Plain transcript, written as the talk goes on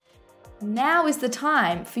Now is the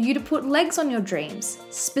time for you to put legs on your dreams,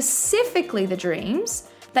 specifically the dreams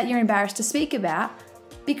that you're embarrassed to speak about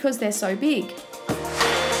because they're so big.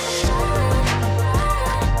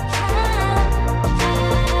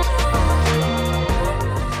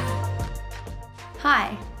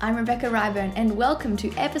 Hi, I'm Rebecca Ryburn and welcome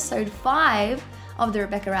to episode 5 of the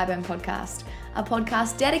Rebecca Ryburn podcast, a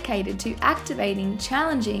podcast dedicated to activating,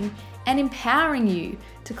 challenging, and empowering you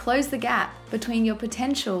to close the gap between your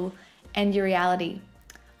potential and your reality.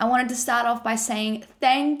 I wanted to start off by saying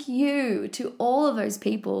thank you to all of those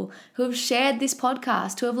people who have shared this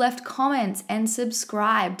podcast, who have left comments and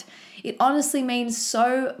subscribed. It honestly means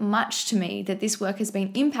so much to me that this work has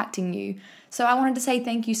been impacting you. So I wanted to say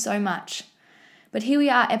thank you so much. But here we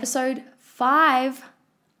are, episode 5.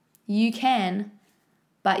 You can,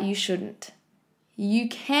 but you shouldn't. You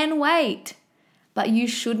can wait, but you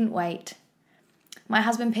shouldn't wait. My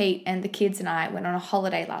husband Pete and the kids and I went on a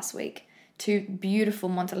holiday last week to beautiful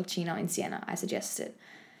Montalcino in Siena. I suggested.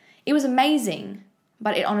 It was amazing,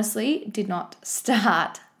 but it honestly did not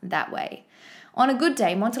start that way. On a good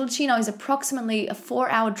day, Montalcino is approximately a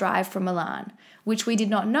 4-hour drive from Milan, which we did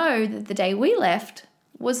not know that the day we left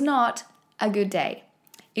was not a good day.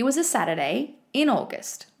 It was a Saturday in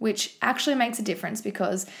August, which actually makes a difference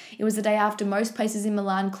because it was the day after most places in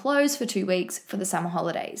Milan close for 2 weeks for the summer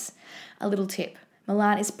holidays. A little tip.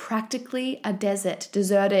 Milan is practically a desert,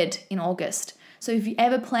 deserted in August. So if you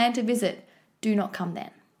ever plan to visit, do not come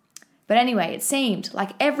then. But anyway, it seemed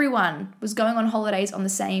like everyone was going on holidays on the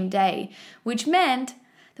same day, which meant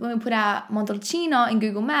that when we put our Montalcino in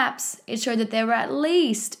Google Maps, it showed that there were at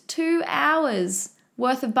least 2 hours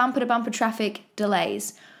worth of bumper-to-bumper traffic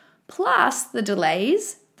delays, plus the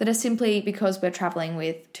delays that are simply because we're traveling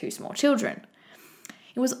with 2 small children.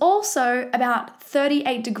 It was also about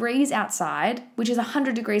 38 degrees outside, which is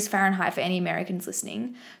 100 degrees Fahrenheit for any Americans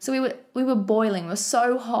listening. So we were boiling, we were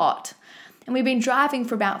so hot. And we'd been driving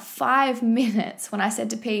for about 5 minutes when I said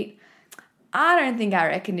to Pete, I don't think our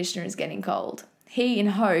air conditioner is getting cold. He, in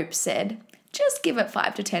hope, said, just give it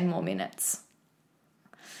 5 to 10 more minutes.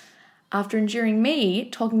 After enduring me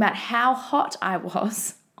talking about how hot I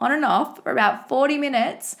was on and off for about 40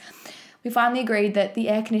 minutes, we finally agreed that the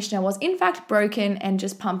air conditioner was in fact broken and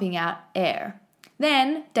just pumping out air.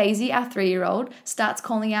 Then Daisy, our 3-year-old, starts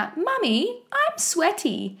calling out, Mummy, I'm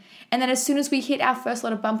sweaty. And then as soon as we hit our first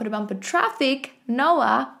lot of bumper-to-bumper traffic,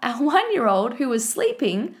 Noah, our 1-year-old who was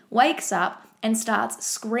sleeping, wakes up and starts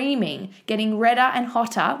screaming, getting redder and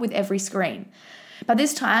hotter with every scream. By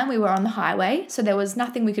this time, we were on the highway, so there was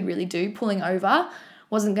nothing we could really do. Pulling over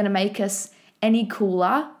wasn't going to make us any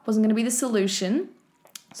cooler, wasn't going to be the solution.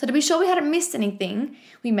 So to be sure we hadn't missed anything,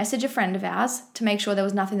 we messaged a friend of ours to make sure there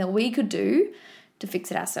was nothing that we could do to fix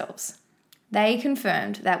it ourselves. They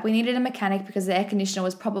confirmed that we needed a mechanic because the air conditioner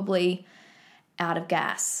was probably out of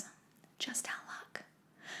gas. Just our luck.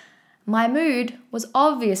 My mood was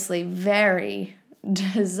obviously very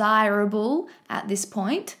desirable at this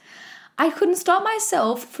point. I couldn't stop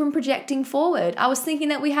myself from projecting forward. I was thinking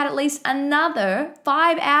that we had at least another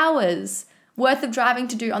 5 hours worth of driving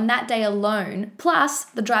to do on that day alone, plus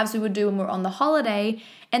the drives we would do when we were on the holiday,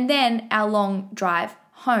 and then our long drive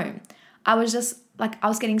home. I was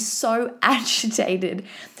getting so agitated.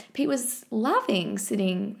 Pete was loving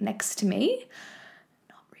sitting next to me.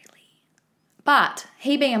 Not really. But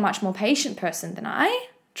he, being a much more patient person than I,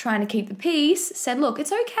 trying to keep the peace, said, look,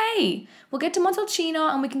 it's okay. We'll get to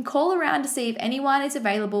Montalcino and we can call around to see if anyone is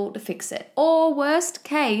available to fix it. Or worst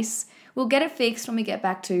case, we'll get it fixed when we get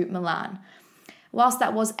back to Milan. Whilst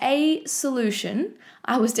that was a solution,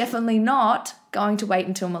 I was definitely not going to wait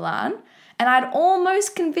until Milan. And I'd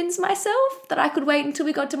almost convinced myself that I could wait until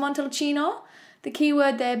we got to Montalcino. The key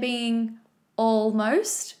word there being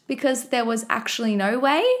almost, because there was actually no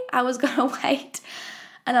way I was going to wait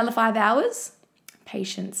another 5 hours.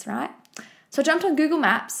 Patience, right? So I jumped on Google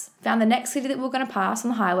Maps, found the next city that we were going to pass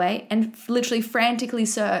on the highway, and literally frantically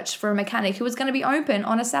searched for a mechanic who was going to be open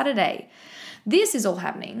on a Saturday. This is all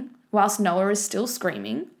happening whilst Noah is still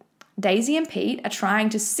screaming. Daisy and Pete are trying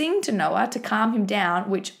to sing to Noah to calm him down,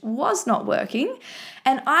 which was not working.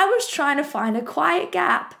 And I was trying to find a quiet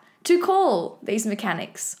gap to call these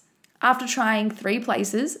mechanics. After trying 3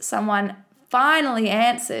 places, someone finally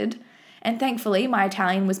answered. And thankfully, my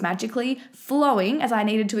Italian was magically flowing as I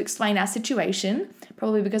needed to explain our situation,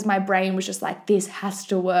 probably because my brain was just like, this has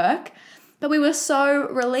to work. But we were so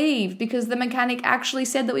relieved because the mechanic actually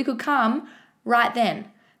said that we could come right then.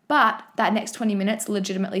 But that next 20 minutes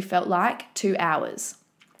legitimately felt like 2 hours.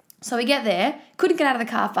 So we get there, couldn't get out of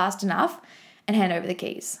the car fast enough, and hand over the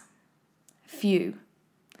keys. Phew.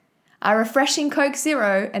 a refreshing Coke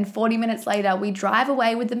Zero, and 40 minutes later, we drive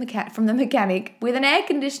away with from the mechanic with an air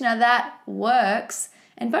conditioner that works,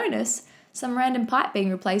 and bonus, some random pipe being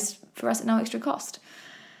replaced for us at no extra cost.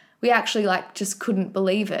 We actually just couldn't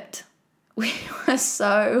believe it. We were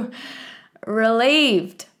so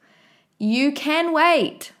relieved. You can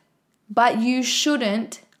wait, but you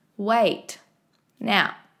shouldn't wait.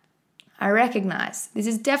 Now, I recognize this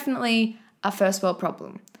is definitely a first world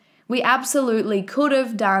problem. We absolutely could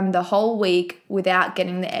have done the whole week without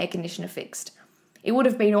getting the air conditioner fixed. It would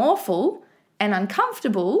have been awful and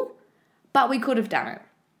uncomfortable, but we could have done it.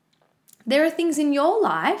 There are things in your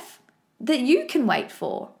life that you can wait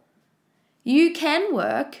for. You can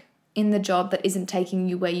work in the job that isn't taking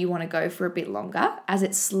you where you want to go for a bit longer, as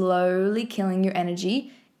it's slowly killing your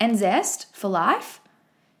energy and zest for life.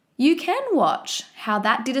 You can watch how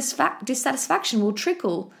that dissatisfaction will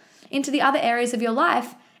trickle into the other areas of your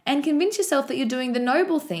life and convince yourself that you're doing the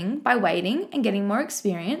noble thing by waiting and getting more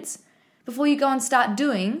experience before you go and start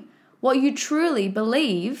doing what you truly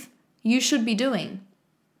believe you should be doing.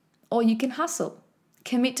 Or you can hustle,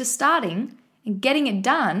 commit to starting and getting it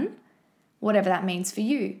done, whatever that means for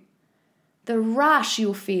you. The rush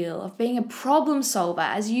you'll feel of being a problem solver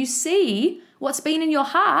as you see what's been in your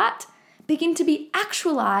heart begin to be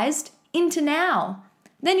actualized into now.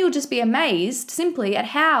 Then you'll just be amazed simply at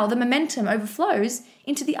how the momentum overflows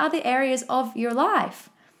into the other areas of your life.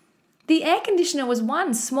 The air conditioner was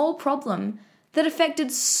one small problem that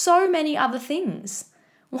affected so many other things.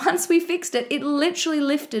 Once we fixed it, it literally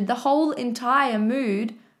lifted the whole entire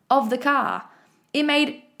mood of the car. It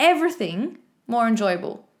made everything more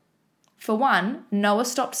enjoyable. For one, Noah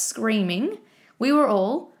stopped screaming.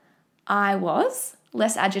 I was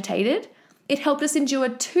less agitated. It helped us endure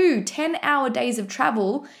 2 10-hour days of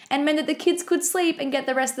travel and meant that the kids could sleep and get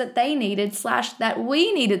the rest that they needed / that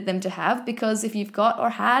we needed them to have, because if you've got or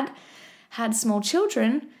had small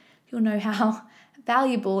children, you'll know how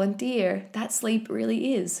valuable and dear that sleep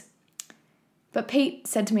really is. But Pete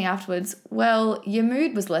said to me afterwards, well, your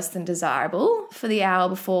mood was less than desirable for the hour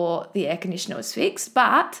before the air conditioner was fixed,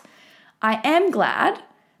 but I am glad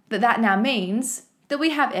that now means that we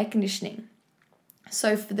have air conditioning.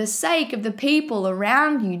 So for the sake of the people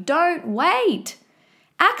around you, don't wait.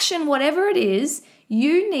 Action whatever it is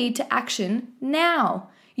you need to action now.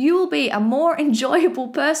 You will be a more enjoyable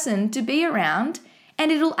person to be around, and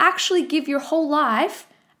it'll actually give your whole life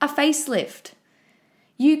a facelift.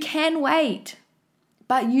 You can wait,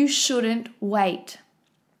 but you shouldn't wait.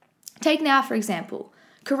 Take now, for example,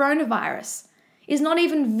 coronavirus is not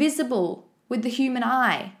even visible with the human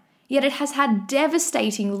eye, yet it has had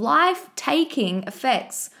devastating, life-taking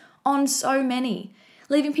effects on so many,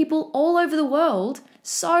 leaving people all over the world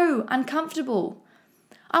so uncomfortable.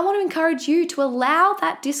 I want to encourage you to allow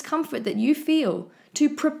that discomfort that you feel to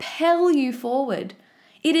propel you forward.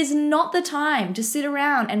 It is not the time to sit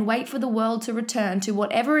around and wait for the world to return to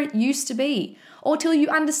whatever it used to be, or till you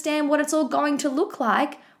understand what it's all going to look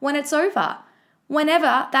like when it's over,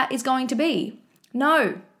 whenever that is going to be.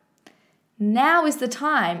 No. Now is the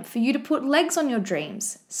time for you to put legs on your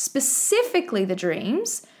dreams, specifically the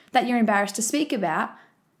dreams that you're embarrassed to speak about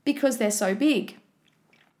because they're so big.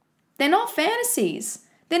 They're not fantasies.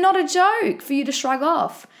 They're not a joke for you to shrug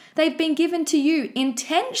off. They've been given to you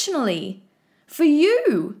intentionally for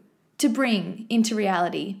you to bring into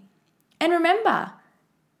reality. And remember,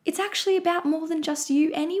 it's actually about more than just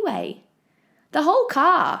you anyway. The whole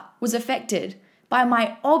car was affected by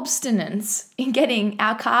my obstinance in getting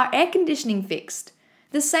our car air conditioning fixed.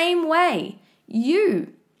 The same way,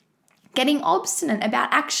 you getting obstinate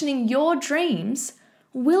about actioning your dreams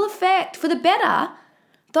will affect, for the better,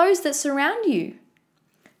 those that surround you.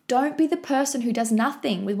 Don't be the person who does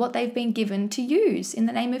nothing with what they've been given to use in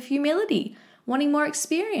the name of humility, wanting more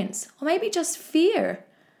experience, or maybe just fear.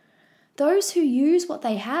 Those who use what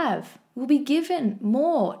they have will be given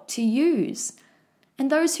more to use,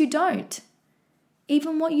 and those who don't,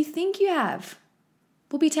 even what you think you have,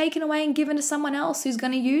 will be taken away and given to someone else who's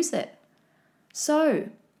going to use it. So,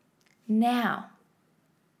 now,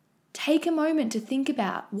 take a moment to think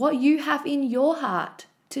about what you have in your heart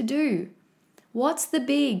to do. What's the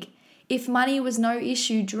big, if money was no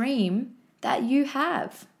issue dream that you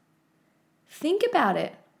have? Think about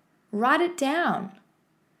it. Write it down.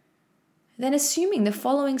 Then, assuming the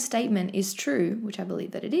following statement is true, which I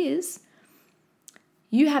believe that it is,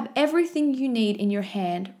 you have everything you need in your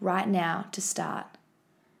hand right now to start.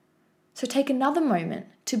 So take another moment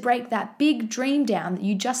to break that big dream down that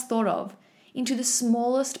you just thought of into the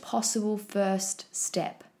smallest possible first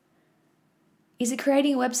step. Is it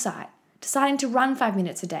creating a website, deciding to run 5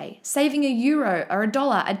 minutes a day, saving €1 or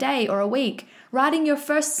 $1 a day or a week, writing your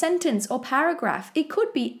first sentence or paragraph. It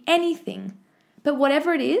could be anything. But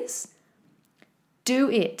whatever it is, do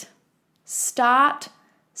it. Start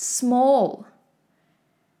small.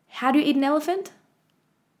 How do you eat an elephant?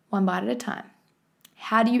 One bite at a time.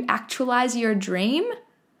 How do you actualize your dream?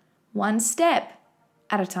 One step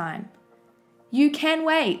at a time. You can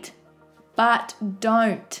wait, but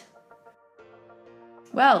don't.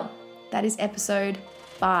 Well, that is episode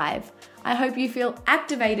 5. I hope you feel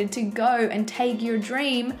activated to go and take your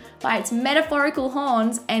dream by its metaphorical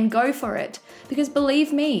horns and go for it. Because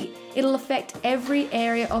believe me, it'll affect every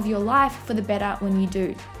area of your life for the better when you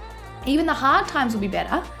do. Even the hard times will be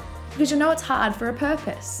better because you know it's hard for a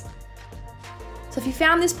purpose. So if you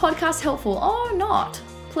found this podcast helpful or not,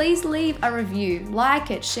 please leave a review,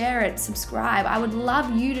 like it, share it, subscribe. I would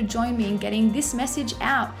love you to join me in getting this message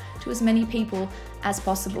out to as many people as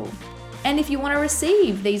possible. And if you want to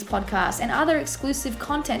receive these podcasts and other exclusive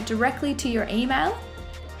content directly to your email,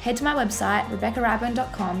 head to my website,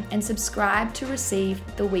 RebeccaRaburn.com, and subscribe to receive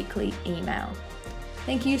the weekly email.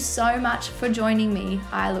 Thank you so much for joining me.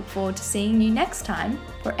 I look forward to seeing you next time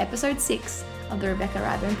for episode 6 of the Rebecca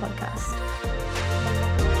Raburn podcast.